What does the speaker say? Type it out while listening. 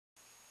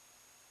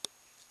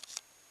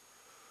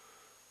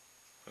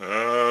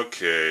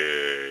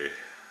Okay,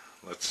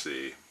 let's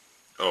see.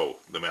 Oh,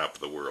 the map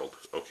of the world.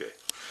 Okay.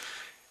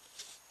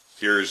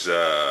 Here's,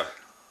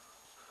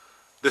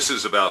 this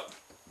is about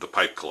the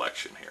pipe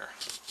collection here.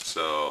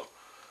 So,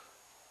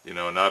 you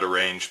know, not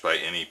arranged by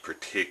any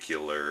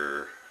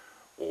particular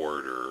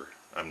order.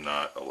 I'm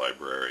not a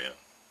librarian.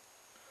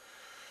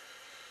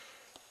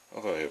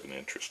 Although I have an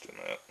interest in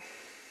that.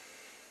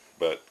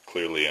 But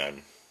clearly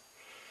I'm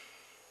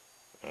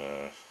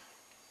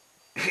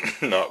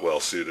not well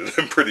suited.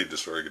 I'm pretty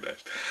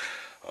disorganized.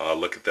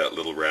 Look at that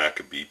little rack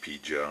of BP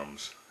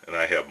Jums. And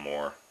I have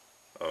more.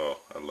 Oh,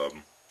 I love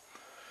them.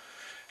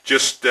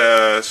 Just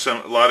a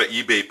lot of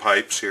eBay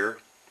pipes here.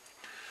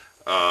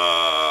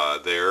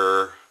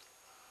 There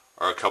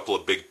are a couple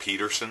of big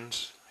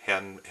Petersons,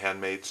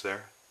 handmades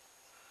there.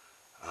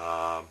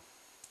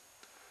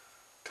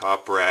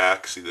 Top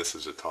rack. See, this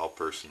is a tall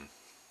person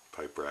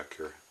pipe rack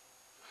here.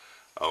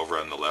 Over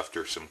on the left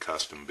are some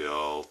custom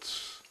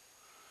built.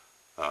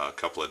 A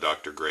couple of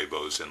Dr.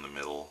 Grabows in the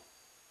middle.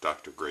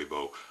 Dr.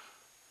 Grabo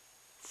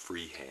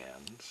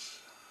freehands,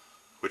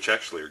 which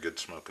actually are good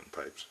smoking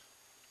pipes.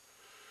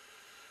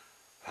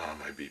 Oh,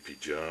 my BP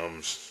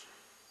Jums.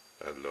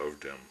 I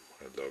loved them.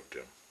 I loved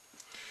them.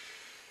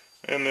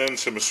 And then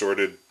some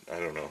assorted, I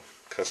don't know,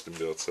 custom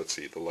builds. Let's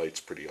see, the light's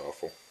pretty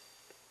awful.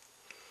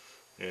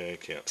 Yeah, you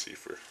can't see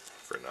for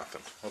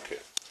nothing. Okay.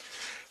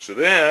 So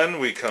then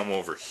we come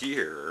over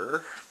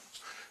here.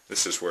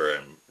 This is where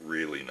I'm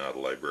really not a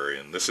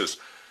librarian. This is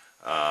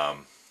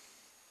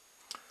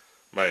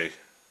my,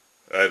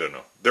 I don't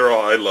know.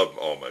 I love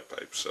all my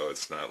pipes, so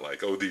it's not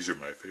like, oh, these are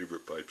my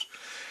favorite pipes.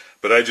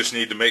 But I just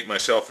need to make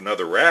myself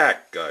another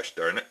rack, gosh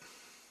darn it.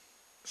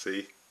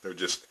 See? They're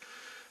just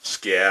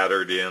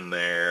scattered in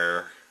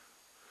there.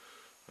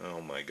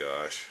 Oh my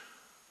gosh.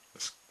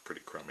 That's a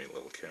pretty crummy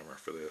little camera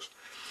for this.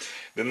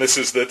 Then this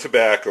is the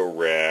tobacco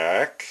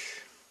rack.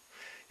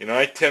 You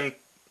know,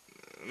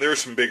 there are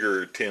some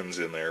bigger tins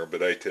in there,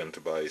 but I tend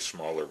to buy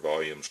smaller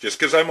volumes just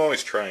because I'm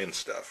always trying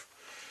stuff.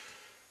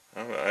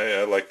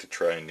 I like to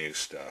try new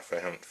stuff. I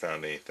haven't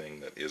found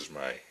anything that is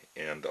my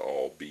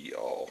end-all,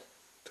 be-all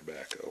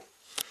tobacco.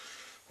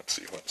 Let's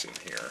see what's in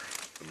here.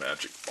 The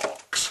magic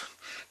box.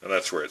 Now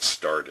that's where it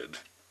started.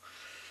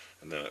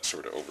 And then it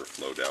sort of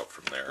overflowed out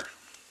from there.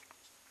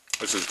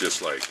 This is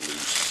just like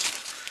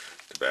loose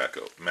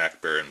tobacco. Mac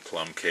Baren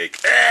plum cake.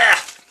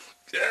 Ah!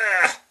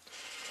 Ah!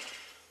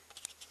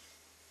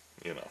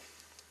 You know,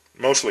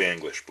 mostly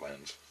English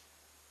blends.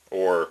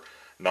 Or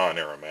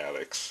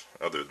non-aromatics,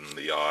 other than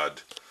the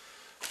odd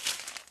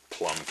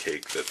plum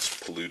cake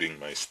that's polluting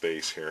my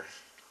space here.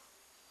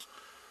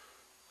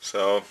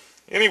 So,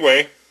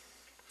 anyway,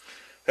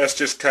 that's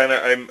just kind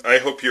of, I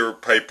hope your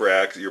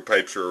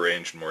pipes are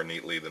arranged more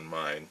neatly than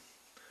mine.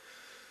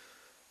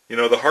 You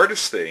know, the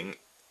hardest thing,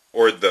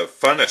 or the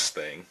funnest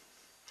thing,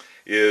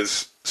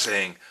 is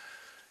saying,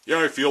 yeah,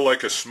 I feel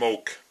like a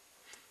smoke.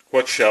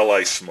 What shall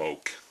I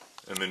smoke?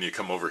 And then you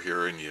come over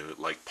here and you,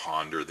 like,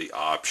 ponder the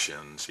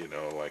options, you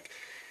know, like,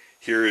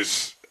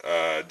 here's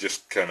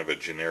just kind of a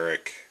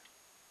generic,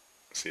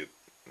 see,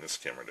 this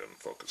camera doesn't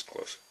focus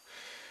close,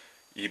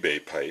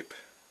 eBay pipe.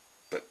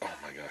 But, oh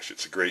my gosh,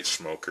 it's a great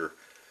smoker.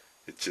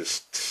 It's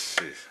just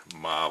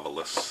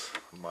marvelous,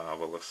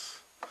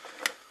 marvelous.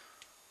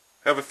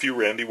 I have a few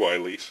Randy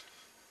Wileys.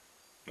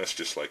 That's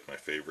just like my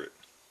favorite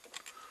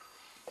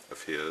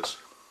of his.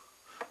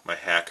 My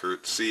Hacker.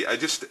 See,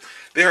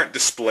 they aren't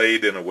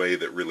displayed in a way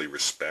that really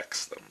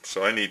respects them.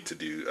 So I need to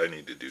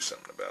do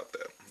something about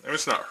that. I mean,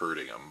 it's not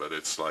hurting them, but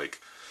it's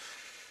like,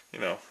 you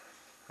know,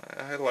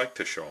 I like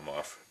to show them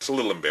off. It's a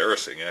little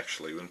embarrassing,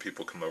 actually, when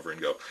people come over and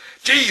go,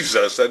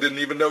 Jesus, I didn't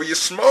even know you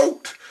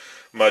smoked.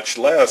 Much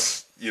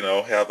less, you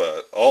know, have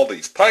all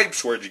these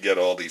pipes. Where'd you get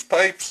all these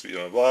pipes? You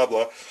know, blah,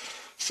 blah.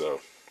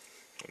 So,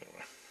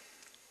 anyway.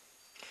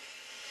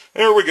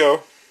 There we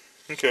go.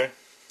 Okay.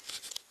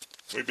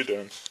 We'd be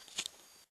done.